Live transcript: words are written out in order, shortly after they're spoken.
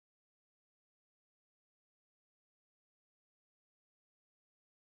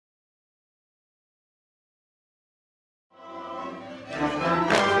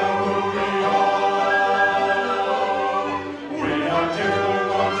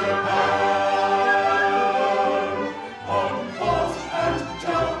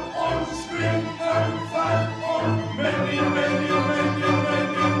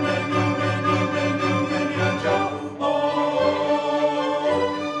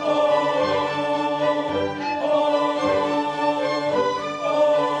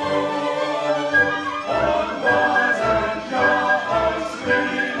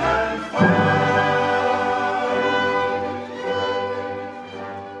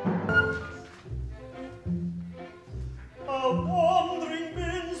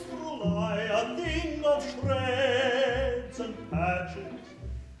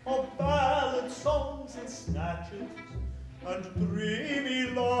and dreamy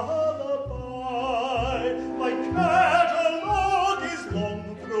lullaby. My catalogue is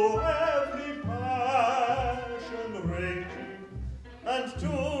long through every passion ranging, and to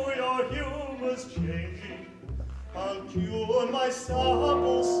your humours changing, I'll tune my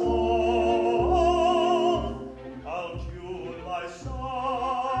supple song. I'll tune my supple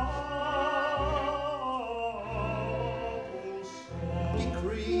song.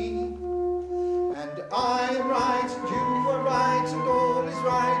 Decree, and I write, and you are right, and all is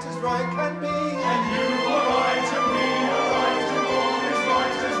right as right can be. And you are right, and we are right, and all is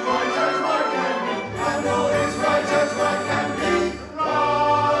right as right can be. And all is right as right can be.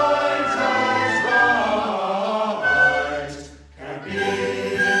 Right as right can be.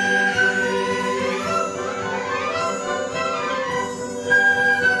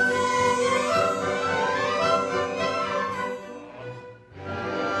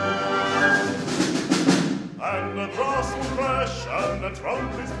 And the brass will crash, and the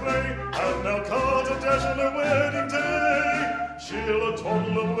trumpets play, and they'll cut a dash on a wedding day. She'll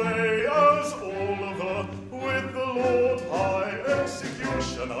toddle away as all of her, with the Lord High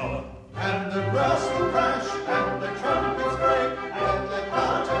Executioner. And the brass will crash, and the trumpets break, and the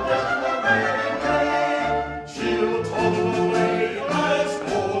curtain down the wedding day. She'll toddle away as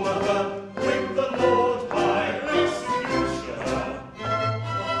all of her, with the Lord High Executioner.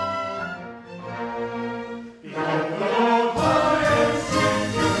 Behold the Lord High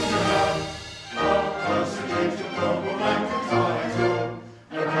Executioner, of persecuted noble rank and title,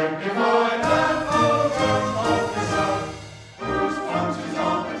 a dignified and potent officer, whose functions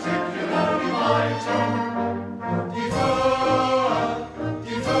are particularly vital. Defer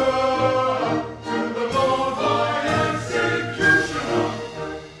to the Lord High Executioner.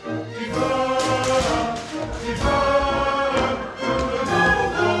 Defer to the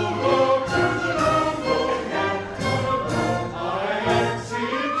noble Lord, to the noble Lord High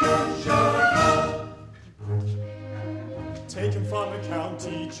Executioner. Taken from a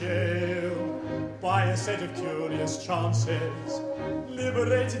county jail by a set of curious chances,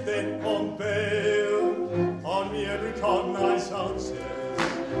 liberated then on bail, on mere recognized answers,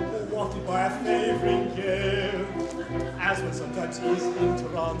 wafted by a favouring gale, as one sometimes is in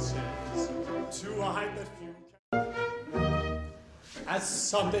trances, to a height that few can. As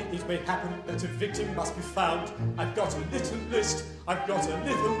someday it may happen that a victim must be found, I've got a little list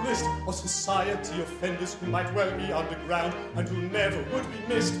of society offenders who might well be underground and who never would be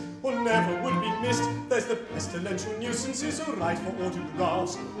missed, or never would be missed. There's the pestilential nuisances who write for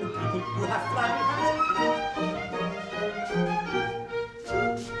autographs, and people who have flabby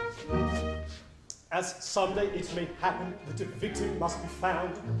hands. As someday it may happen that a victim must be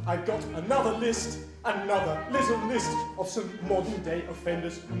found, I've got another little list of some modern day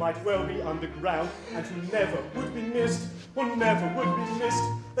offenders who might well be underground and who never would be missed, or never would be missed.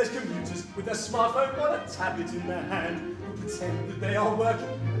 There's commuters with their smartphone or a tablet in their hand who pretend that they are working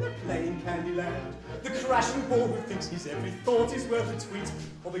and they're playing Candyland. The crashing ball who thinks his every thought is worth a tweet,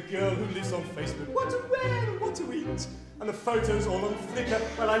 or the girl who lives on Facebook, what to wear and what to eat. And the photos all on Flickr,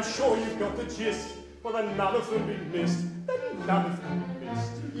 well I'm sure you've got the gist. Well then none of them be missed, then none of them be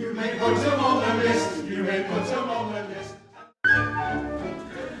missed. You may put them on the list, You may put them on the list.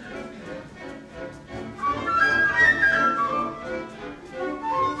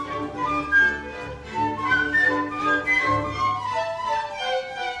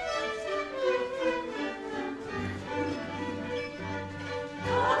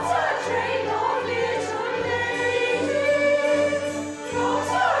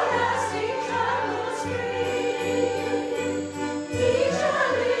 Each a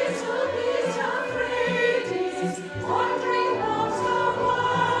little bit afraid is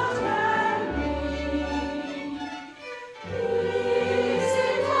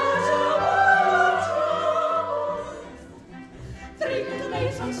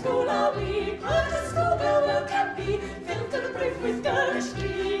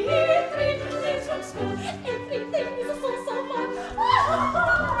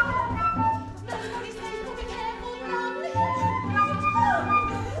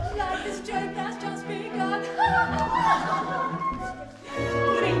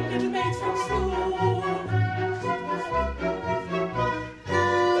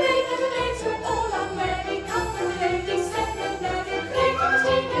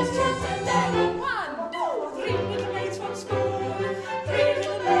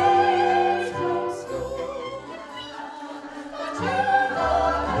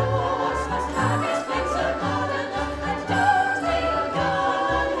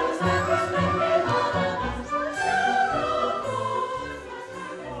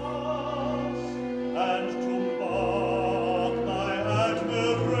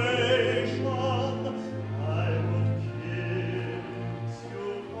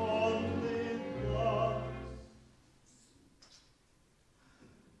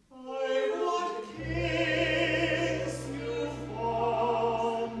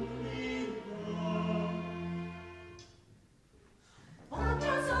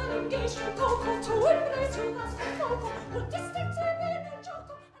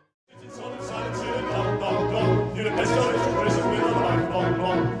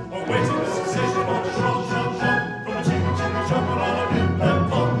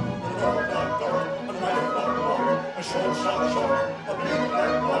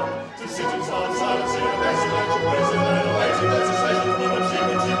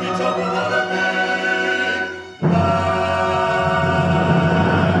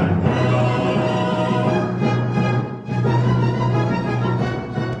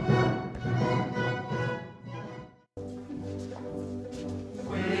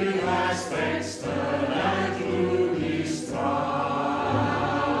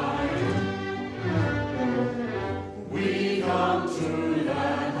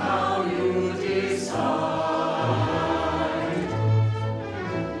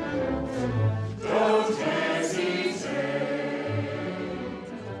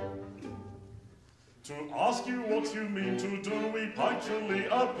opportunely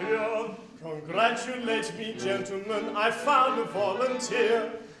appear. Congratulate me, gentlemen, I found a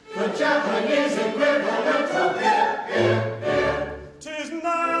volunteer. The Japanese equivalent of here, here, here. 'Tis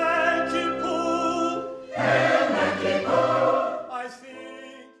nice.